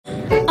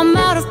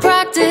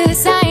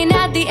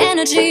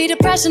energy.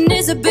 Depression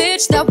is a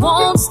bitch that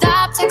won't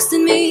stop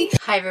texting me.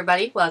 Hi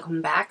everybody,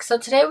 welcome back. So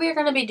today we are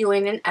going to be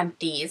doing an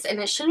empties, and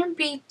it shouldn't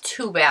be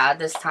too bad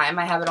this time.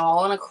 I have it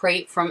all in a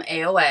crate from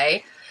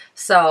AOA,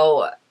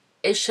 so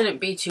it shouldn't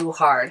be too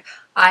hard.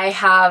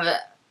 I've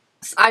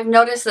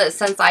noticed that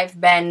since I've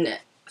been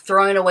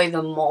throwing away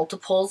the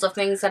multiples of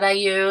things that I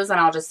use, and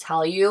I'll just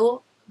tell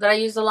you that I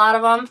use a lot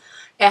of them,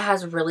 it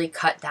has really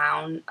cut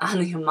down on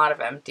the amount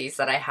of empties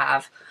that I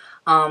have,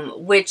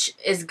 which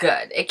is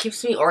good. It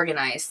keeps me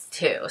organized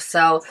too.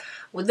 So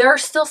there are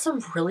still some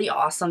really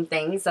awesome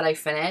things that I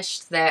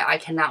finished that I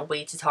cannot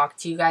wait to talk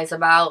to you guys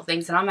about,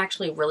 things that I'm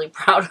actually really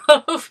proud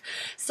of.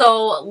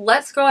 So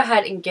let's go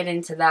ahead and get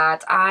into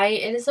that.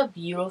 It is a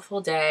beautiful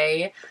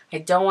day. I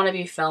don't want to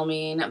be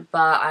filming,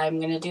 but I'm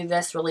going to do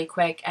this really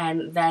quick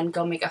and then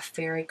go make a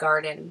fairy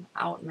garden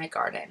out in my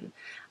garden.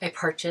 I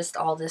purchased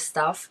all this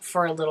stuff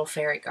for a little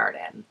fairy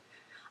garden.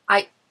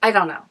 I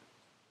don't know.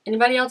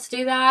 Anybody else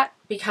do that?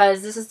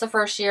 Because this is the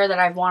first year that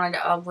I've wanted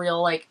a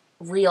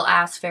real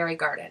ass fairy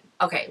garden.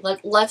 Okay,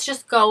 let's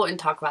just go and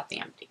talk about the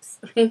empties.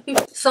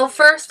 So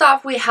first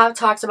off, we have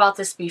talked about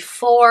this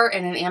before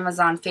in an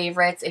Amazon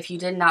favorites. If you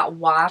did not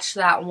watch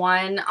that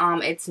one,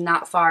 it's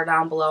not far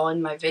down below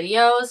in my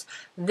videos.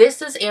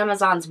 This is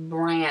Amazon's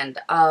brand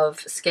of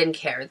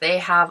skincare. They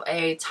have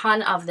a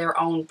ton of their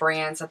own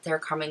brands that they're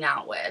coming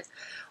out with,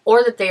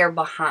 or that they are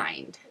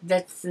behind.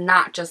 That's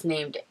not just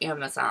named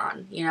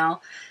Amazon, you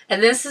know?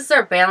 And this is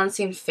their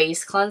balancing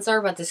face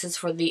cleanser, but this is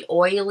for the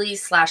oily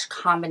 /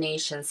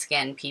 combination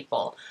skin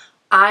people.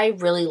 I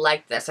really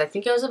like this. I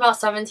think it was about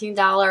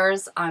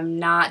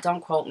 $17.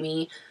 Don't quote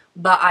me,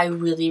 but I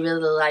really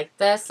like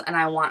this and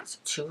I want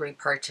to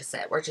repurchase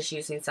it. We're just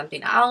using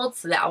something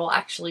else that I will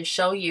actually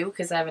show you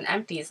because I have an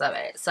empties of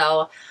it.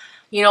 So,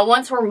 you know,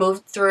 once we're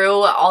moved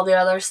through all the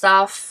other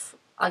stuff,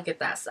 I'll get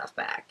that stuff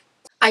back.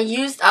 I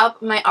used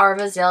up my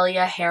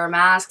Arvazelia hair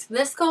mask.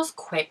 This goes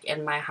quick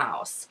in my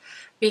house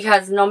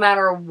because no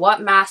matter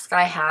what mask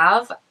I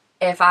have,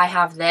 if I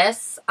have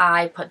this,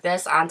 I put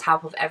this on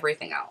top of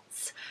everything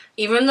else.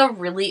 Even the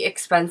really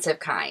expensive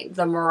kind,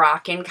 the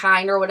Moroccan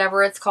kind or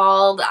whatever it's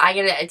called, I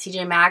get it at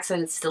TJ Maxx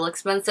and it's still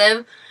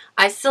expensive.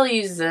 I still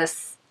use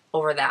this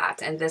over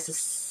that, and this is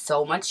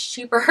so much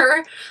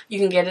cheaper. You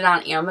can get it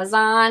on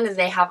Amazon.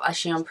 They have a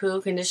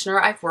shampoo, conditioner.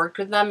 I've worked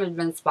with them and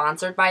been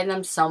sponsored by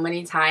them so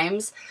many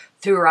times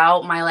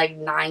throughout my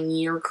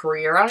 9-year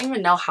career. I don't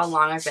even know how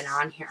long I've been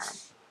on here.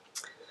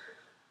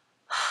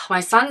 My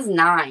son's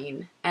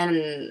 9,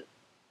 and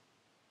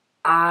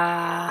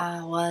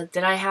well,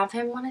 did I have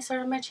him when I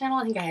started my channel?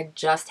 I think I had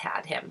just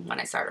had him when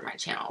I started my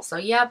channel. So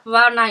yep,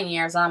 about 9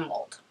 years. I'm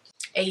old.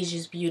 Age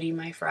is beauty,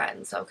 my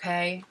friends,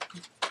 okay?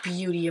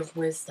 Beauty of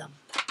wisdom.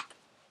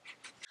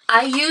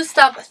 I used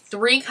up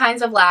 3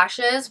 kinds of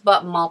lashes,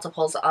 but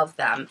multiples of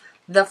them.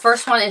 The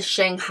first one is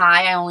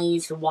Shanghai. I only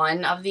used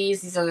 1 of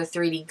these. These are the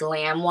 3D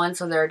Glam ones,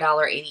 so they're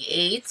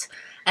 $1.88.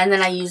 And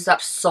then I used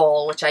up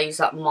Soul, which I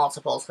used up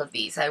multiples of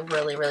these. I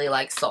really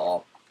like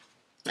Soul.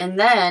 And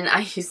then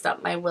I used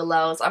up my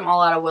Willows. I'm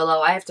all out of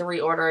Willow. I have to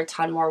reorder a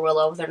ton more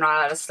Willow. They're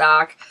not out of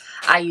stock.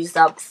 I used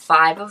up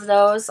 5 of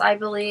those, I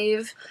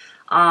believe.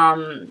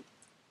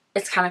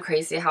 It's kind of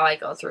crazy how I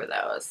go through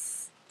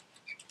those.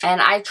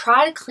 And I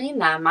try to clean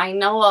them. I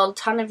know a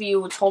ton of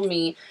you told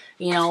me,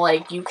 you know,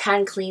 you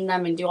can clean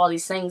them and do all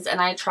these things. And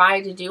I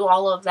try to do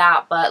all of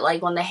that. But,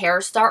 when the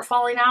hairs start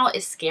falling out,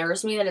 it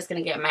scares me that it's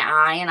going to get in my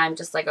eye. And I'm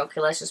just like,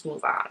 okay, let's just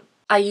move on.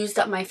 I used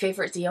up my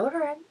favorite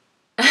deodorant.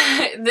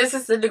 This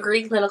is the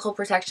Degree Clinical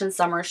Protection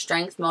Summer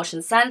Strength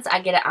Motion Sense. I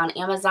get it on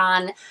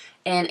Amazon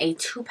in a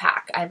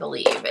 2-pack, I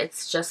believe.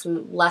 It's just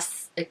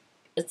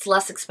it's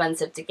less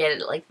expensive to get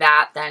it like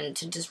that than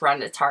to just run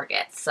to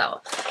Target.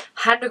 So,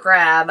 I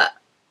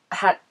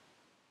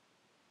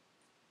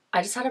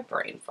just had a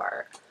brain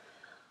fart.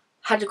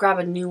 Had to grab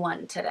a new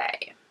one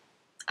today.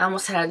 I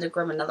almost had to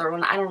grab another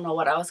one. I don't know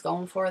what I was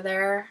going for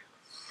there.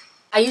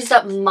 I used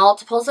up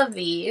multiples of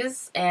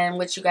these, and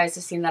which you guys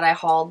have seen that I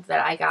hauled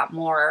that I got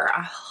more.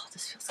 Oh,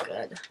 this feels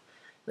good.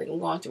 I'm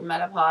going through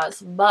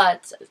menopause,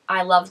 but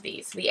I love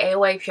these. The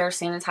AOA Pure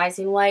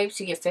Sanitizing Wipes,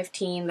 you get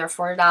 15. They're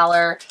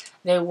 $4.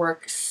 They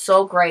work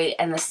so great,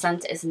 and the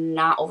scent is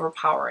not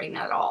overpowering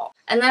at all.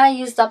 And then I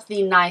used up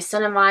the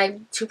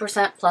Niacinamide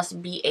 2% plus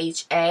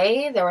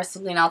BHA. There was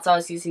something else I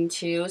was using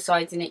too, so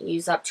I didn't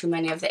use up too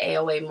many of the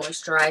AOA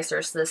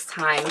moisturizers this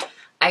time.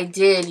 I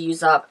did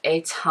use up a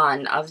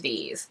ton of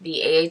these.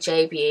 The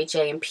AHA,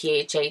 BHA, and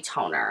PHA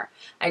toner.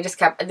 I just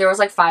kept, there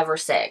was 5 or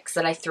 6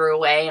 that I threw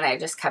away, and I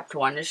just kept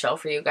one to show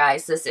for you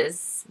guys. This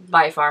is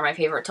by far my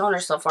favorite toner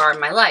so far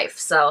in my life,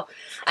 so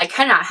I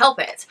cannot help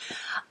it.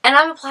 And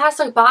I have a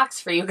plastic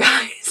box for you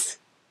guys.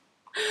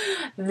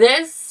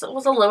 This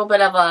was a little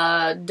bit of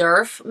a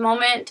derf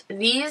moment.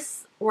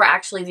 These were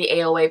actually the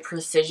AOA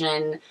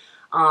Precision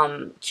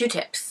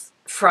Q-tips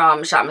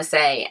from Shop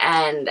Massé,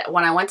 and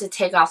when I went to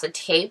take off the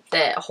tape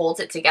that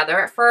holds it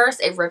together at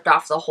first, it ripped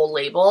off the whole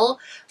label,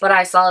 but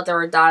I saw that there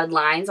were dotted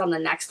lines on the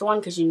next one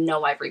because you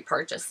know I've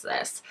repurchased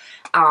this,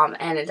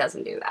 and it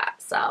doesn't do that,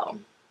 so,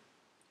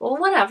 well,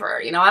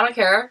 whatever, you know, I don't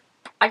care.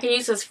 I can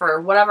use this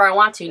for whatever I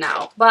want to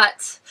now,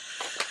 but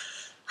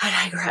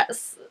I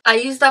digress. I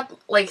used up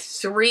like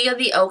 3 of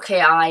the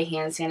OKI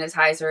hand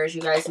sanitizers.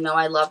 You guys know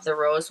I love the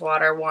rose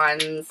water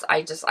ones.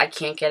 I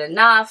can't get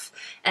enough.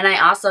 And I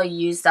also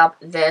used up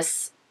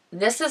this.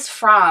 This is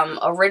from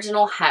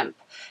Original Hemp,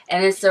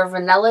 and it's their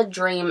Vanilla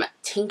Dream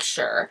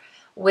Tincture,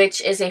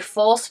 which is a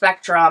full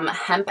spectrum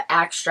hemp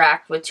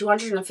extract with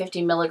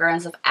 250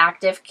 milligrams of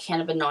active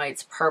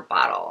cannabinoids per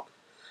bottle.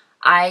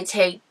 I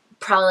take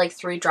probably like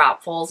 3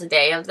 dropfuls a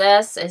day of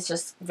this. It's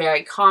just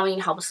very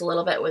calming, helps a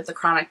little bit with the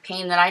chronic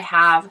pain that I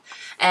have,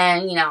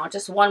 and you know,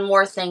 just one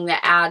more thing that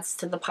adds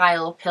to the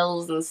pile of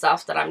pills and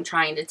stuff that I'm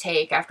trying to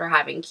take after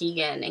having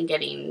Keegan and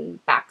getting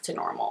back to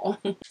normal.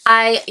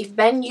 I've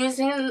been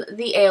using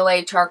the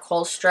AOA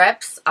charcoal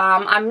strips.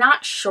 I'm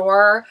not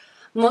sure,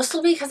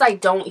 mostly because I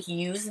don't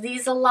use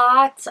these a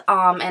lot,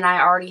 and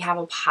I already have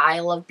a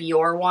pile of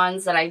Bior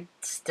ones that I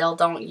still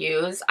don't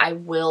use. I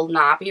will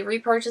not be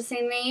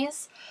repurchasing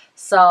these.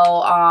 So,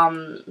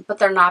 but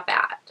they're not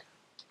bad.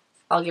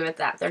 I'll give it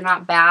that. They're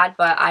not bad,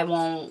 but I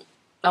won't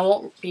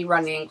be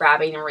running and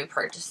grabbing and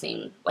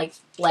repurchasing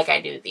like I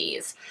do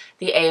these.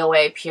 The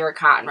AOA Pure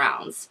Cotton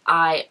Rounds.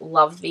 I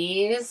love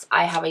these.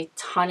 I have a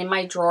ton in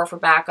my drawer for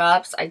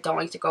backups. I don't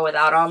like to go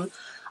without them.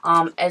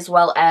 As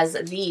well as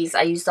these.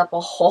 I used up a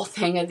whole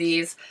thing of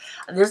these.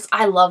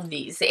 I love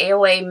these. The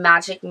AOA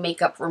Magic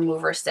Makeup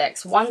Remover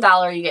Sticks.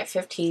 $1, you get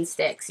 15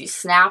 sticks. You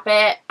snap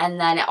it, and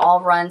then it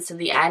all runs to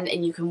the end,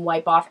 and you can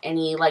wipe off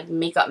any like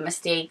makeup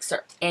mistakes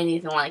or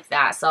anything like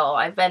that. So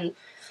I've been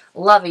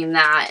loving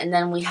that. And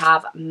then we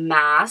have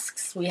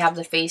masks. We have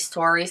the Face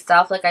Story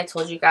stuff, like I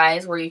told you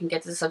guys, where you can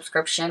get the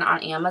subscription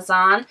on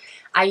Amazon.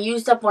 I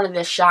used up one of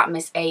the Shop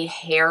Miss A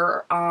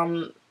hair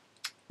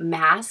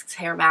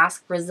hair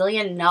mask,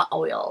 Brazilian nut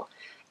oil.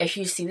 If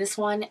you see this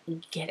one,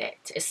 get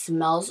it. It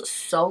smells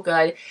so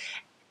good.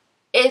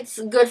 It's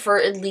good for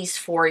at least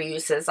 4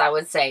 uses, I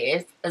would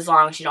say, as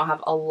long as you don't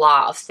have a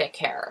lot of thick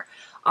hair.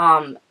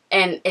 And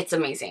it's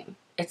amazing.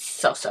 It's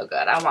so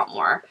good. I want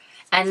more.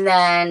 And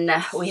then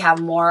we have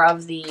more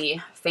of the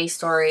Face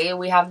Story.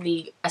 We have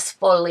the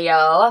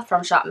Esfolio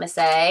from Shop Miss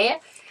A.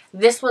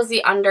 This was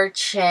the under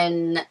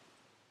chin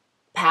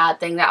pad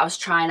thing that I was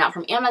trying out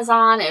from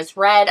Amazon. It was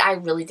red. I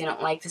really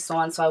didn't like this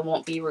one, so I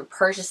won't be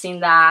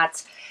repurchasing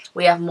that.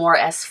 We have more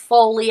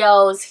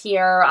Esfolios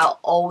here.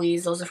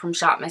 Those are from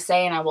Shop Miss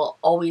A, and I will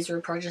always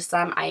repurchase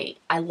them. I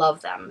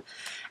love them.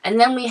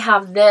 And then we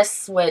have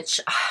this, which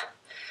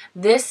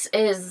this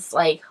is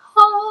like,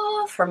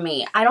 for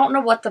me. I don't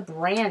know what the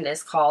brand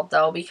is called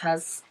though,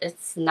 because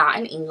it's not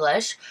in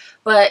English,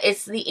 but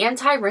it's the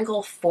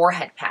Anti-Wrinkle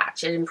Forehead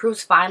Patch. It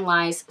improves fine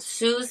lines,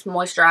 soothes,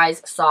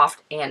 moisturize,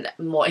 soft, and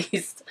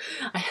moist.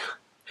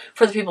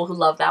 For the people who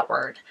love that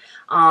word.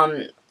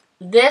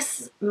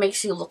 This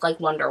makes you look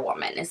like Wonder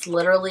Woman. It's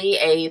literally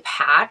a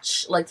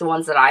patch, like the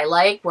ones that I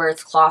like, where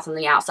it's cloth on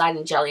the outside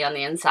and jelly on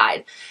the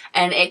inside.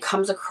 And it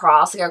comes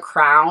across like a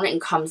crown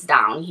and comes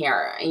down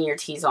here in your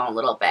T-zone a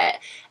little bit.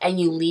 And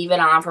you leave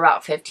it on for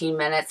about 15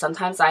 minutes.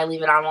 Sometimes I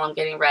leave it on while I'm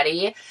getting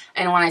ready.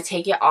 And when I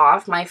take it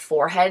off, my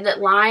forehead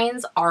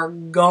lines are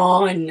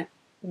gone.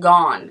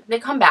 Gone. They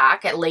come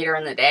back later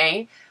in the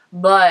day.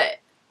 But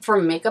for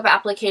makeup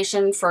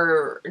application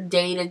for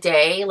day to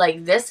day,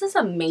 like, this is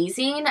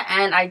amazing,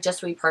 and I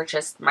just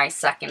repurchased my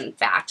second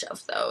batch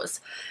of those.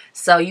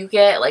 So you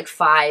get like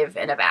 5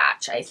 in a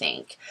batch, I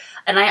think.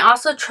 And I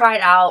also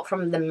tried out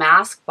from the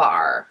Mask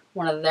Bar,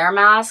 one of their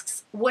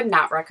masks. Would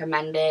not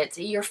recommend it.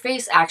 Your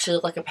face actually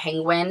looked like a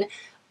penguin,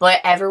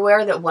 but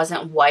everywhere that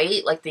wasn't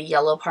white, like the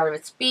yellow part of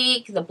its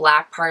beak, the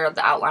black part of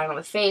the outline of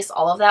the face,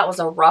 all of that was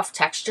a rough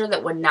texture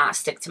that would not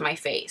stick to my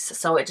face.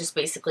 So it just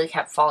basically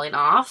kept falling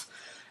off.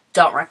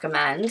 Don't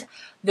recommend.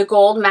 The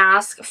gold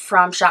mask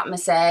from Shop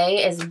Miss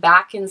A is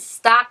back in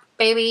stock,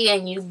 baby,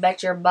 and you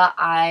bet your butt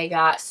I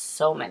got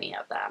so many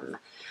of them.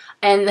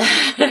 And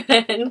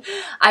then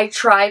I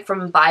tried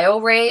from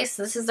BioRace.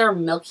 This is their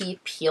Milky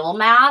Peel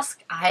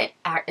Mask.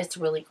 It's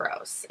really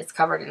gross. It's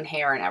covered in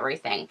hair and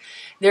everything.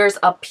 There's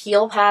a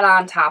peel pad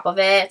on top of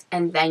it,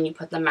 and then you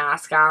put the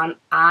mask on.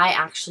 I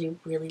actually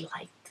really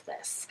liked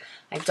this.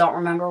 I don't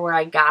remember where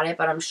I got it,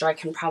 but I'm sure I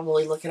can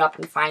probably look it up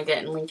and find it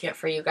and link it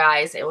for you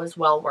guys. It was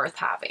well worth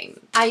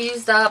having. I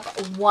used up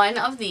one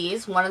of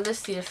these, one of the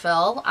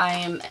Cetaphil. I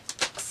am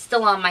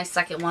still on my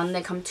second one.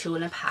 They come 2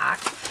 in a pack.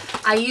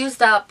 I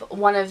used up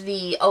one of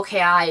the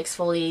OKI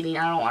exfoliating.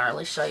 I don't want to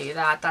really show you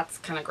that. That's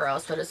kind of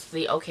gross, but it's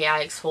the OKI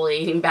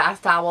exfoliating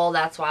bath towel.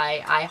 That's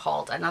why I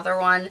hauled another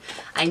one.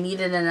 I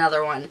needed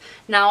another one.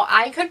 Now,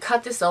 I could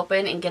cut this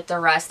open and get the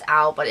rest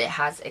out, but it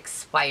has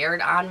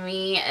expired on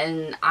me,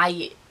 and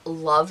I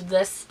love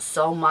this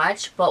so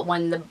much. But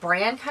when the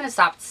brand kind of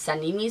stopped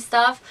sending me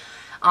stuff,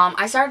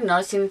 I started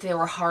noticing that they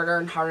were harder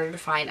and harder to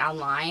find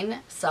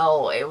online.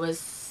 So it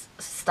was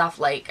stuff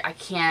like,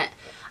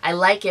 I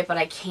like it, but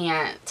I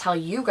can't tell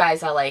you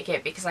guys I like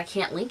it because I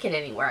can't link it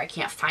anywhere. I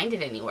can't find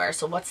it anywhere.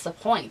 So what's the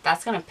point?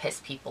 That's going to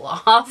piss people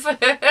off.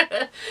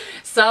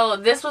 So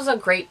this was a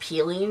great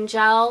peeling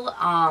gel.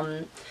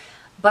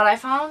 But I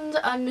found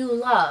a new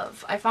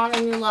love. I found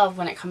a new love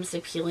when it comes to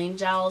peeling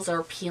gels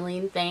or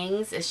peeling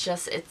things. It's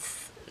just,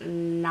 it's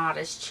not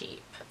as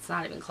cheap. It's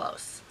not even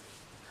close.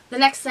 The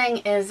next thing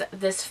is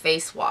this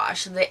face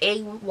wash. The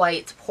Egg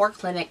White Pore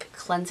Clinic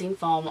Cleansing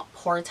Foam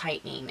Pore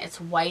Tightening. It's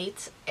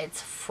white.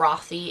 It's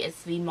frothy.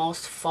 It's the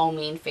most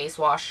foaming face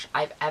wash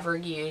I've ever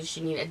used.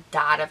 You need a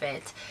dot of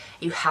it.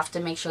 You have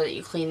to make sure that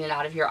you clean it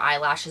out of your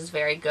eyelashes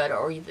very good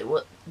or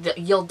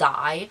you'll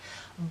die.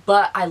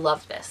 But I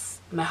love this.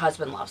 My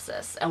husband loves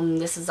this. And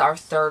this is our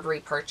third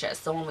repurchase.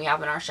 The one we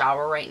have in our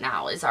shower right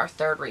now is our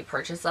third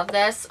repurchase of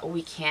this.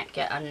 We can't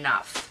get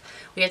enough.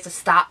 We have to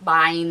stop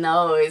buying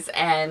those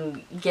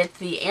and get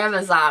the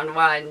Amazon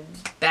one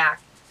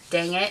back.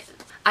 Dang it.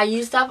 I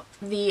used up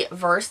the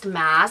Versed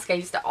mask. I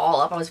used it all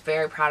up. I was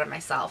very proud of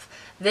myself.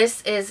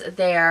 This is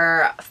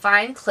their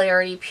Fine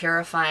Clarity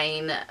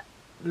Purifying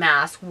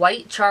Mask.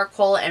 White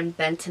charcoal and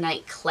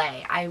bentonite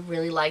clay. I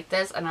really like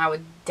this and I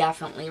would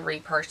definitely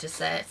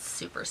repurchase it. It's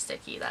super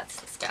sticky.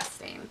 That's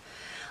disgusting.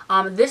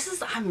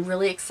 I'm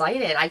really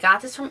excited. I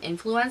got this from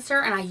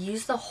Influencer and I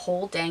used the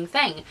whole dang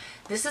thing.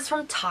 This is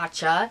from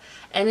Tatcha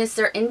and it's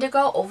their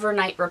Indigo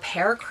Overnight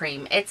Repair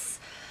Cream. It's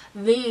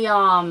the,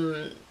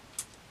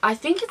 I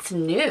think it's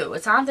new.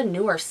 It's on the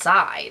newer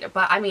side.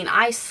 But I mean,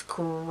 I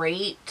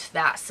scraped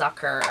that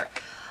sucker.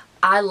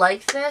 I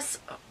like this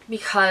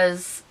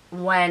because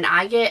when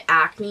I get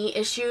acne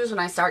issues, when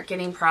I start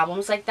getting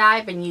problems like that,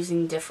 I've been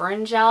using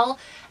Differin gel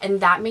and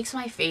that makes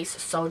my face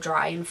so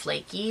dry and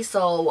flaky.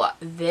 So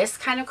this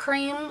kind of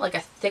cream, like a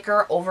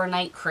thicker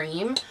overnight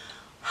cream,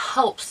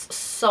 helps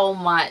so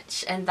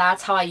much, and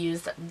that's how I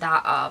used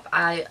that up.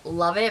 I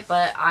love it,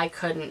 but I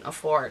couldn't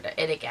afford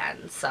it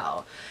again,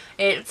 so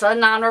it's a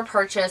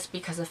non-repurchase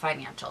because of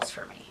financials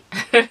for me.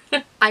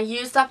 I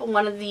used up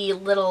one of the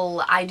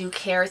little I Do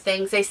Care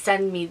things. They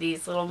send me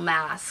these little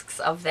masks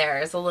of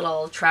theirs, a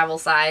little travel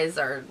size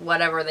or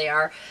whatever they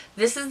are.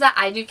 This is the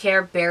I Do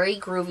Care Berry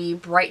Groovy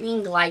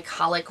Brightening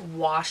Glycolic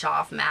Wash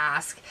Off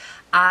Mask.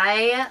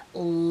 I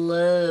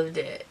loved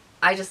it.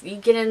 You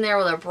get in there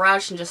with a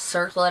brush and just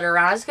circle it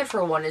around. It's good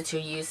for 1 to 2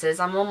 uses.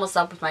 I'm almost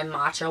up with my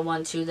matcha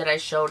one too that I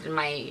showed in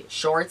my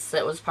shorts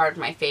that was part of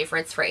my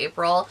favorites for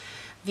April.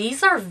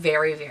 These are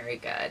very, very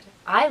good.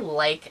 I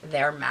like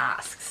their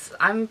masks.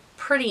 I'm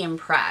pretty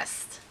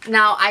impressed.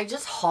 Now, I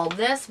just hauled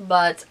this,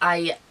 but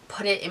I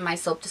put it in my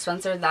soap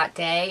dispenser that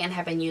day and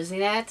have been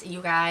using it.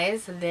 You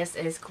guys, this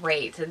is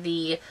great.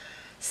 The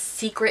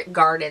Secret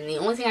Garden. The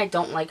only thing I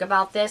don't like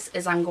about this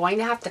is I'm going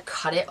to have to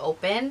cut it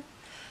open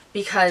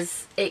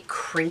because it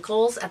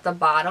crinkles at the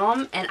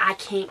bottom and I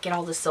can't get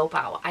all the soap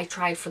out. I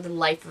tried for the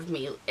life of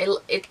me.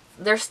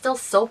 There's still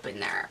soap in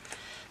there.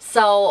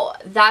 So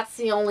that's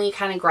the only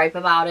kind of gripe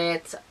about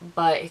it,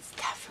 but it's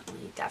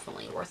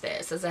definitely worth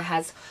it. It says it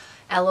has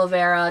aloe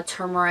vera,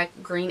 turmeric,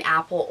 green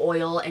apple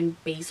oil,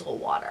 and basil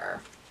water.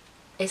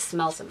 It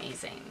smells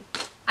amazing.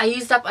 I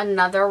used up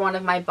another one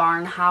of my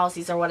Barn House.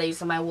 These are what I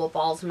use on my wool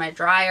balls in my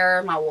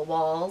dryer, my wool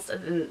balls.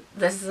 And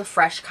this is a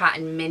Fresh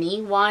Cotton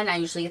mini one. I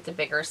usually get the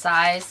bigger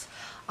size.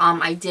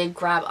 I did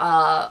grab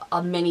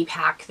a mini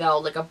pack though,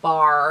 like a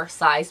bar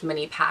size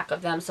mini pack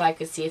of them so I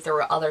could see if there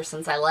were other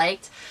scents I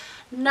liked.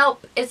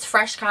 Nope, it's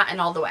Fresh Cotton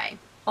all the way.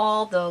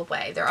 All the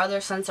way. Their other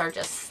scents are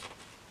just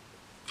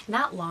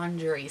not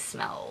laundry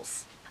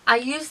smells. I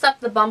used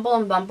up the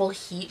Bumble & Bumble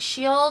Heat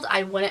Shield.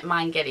 I wouldn't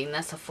mind getting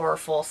this for a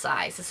full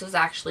size. This was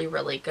actually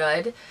really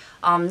good.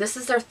 This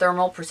is their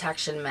Thermal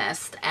Protection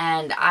Mist,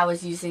 and I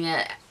was using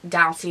it,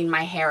 dousing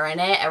my hair in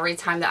it every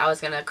time that I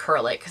was going to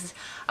curl it because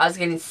I was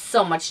getting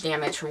so much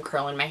damage from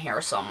curling my hair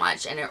so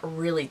much, and it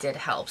really did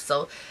help.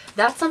 So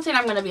that's something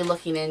I'm going to be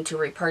looking into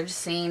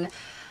repurchasing.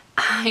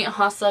 I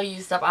also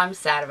used up, I'm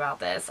sad about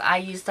this, I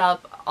used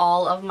up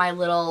all of my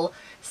little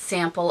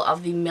sample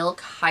of the Milk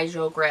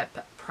Hydro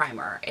Grip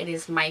primer. It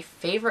is my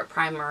favorite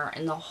primer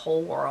in the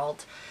whole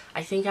world.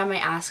 I think I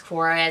might ask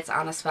for it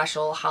on a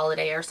special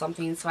holiday or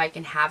something so I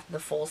can have the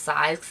full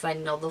size because I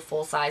know the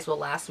full size will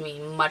last me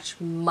much,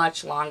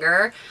 much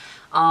longer.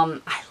 I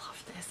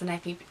love this, and I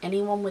think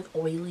anyone with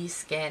oily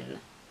skin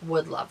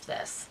would love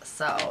this.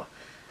 So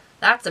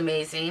that's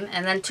amazing.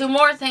 And then 2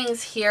 more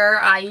things here.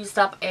 I used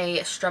up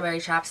a strawberry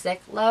chapstick.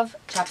 Love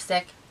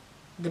chapstick,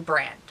 the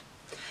brand.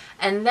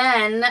 And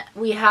then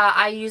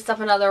I used up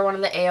another one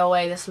of the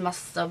AOA. This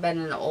must have been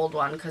an old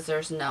one because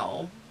there's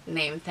no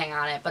name thing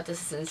on it, but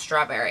this is in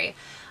strawberry.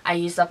 I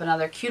used up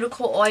another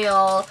cuticle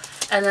oil.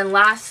 And then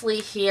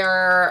lastly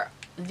here,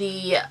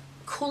 the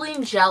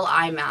cooling gel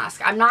eye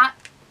mask. I'm not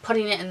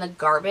putting it in the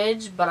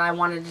garbage, but I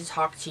wanted to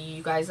talk to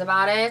you guys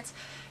about it.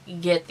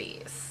 Get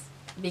these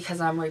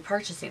because I'm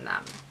repurchasing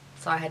them.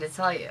 So I had to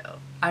tell you,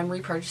 I'm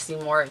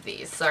repurchasing more of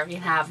these. So I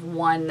can have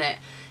one that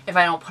if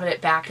I don't put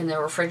it back in the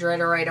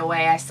refrigerator right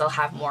away, I still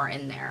have more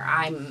in there.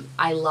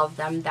 I love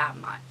them that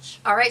much.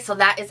 Alright, so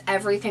that is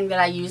everything that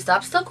I used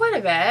up. Still quite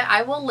a bit.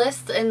 I will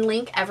list and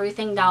link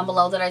everything down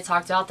below that I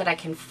talked about that I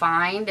can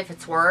find if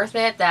it's worth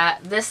it.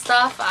 This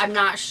stuff, I'm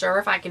not sure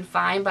if I can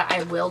find, but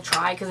I will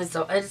try because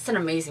it's an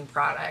amazing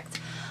product.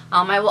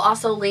 I will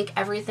also link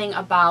everything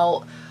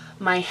about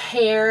My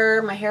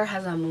hair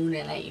has a moon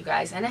in it, you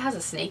guys, and it has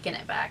a snake in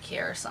it back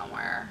here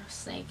somewhere.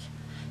 Snake,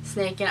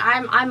 and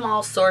I'm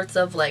all sorts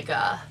of like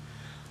a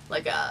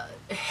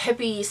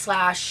hippie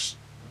slash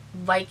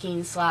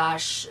Viking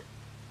slash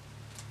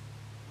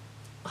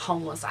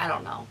homeless, I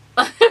don't know.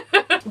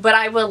 But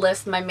I will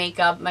list my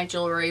makeup, my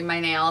jewelry, my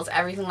nails,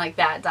 everything like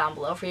that down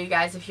below for you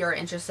guys if you're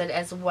interested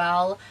as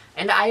well.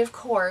 And I, of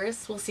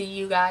course, will see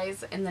you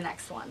guys in the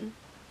next one.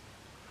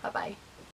 Bye-bye.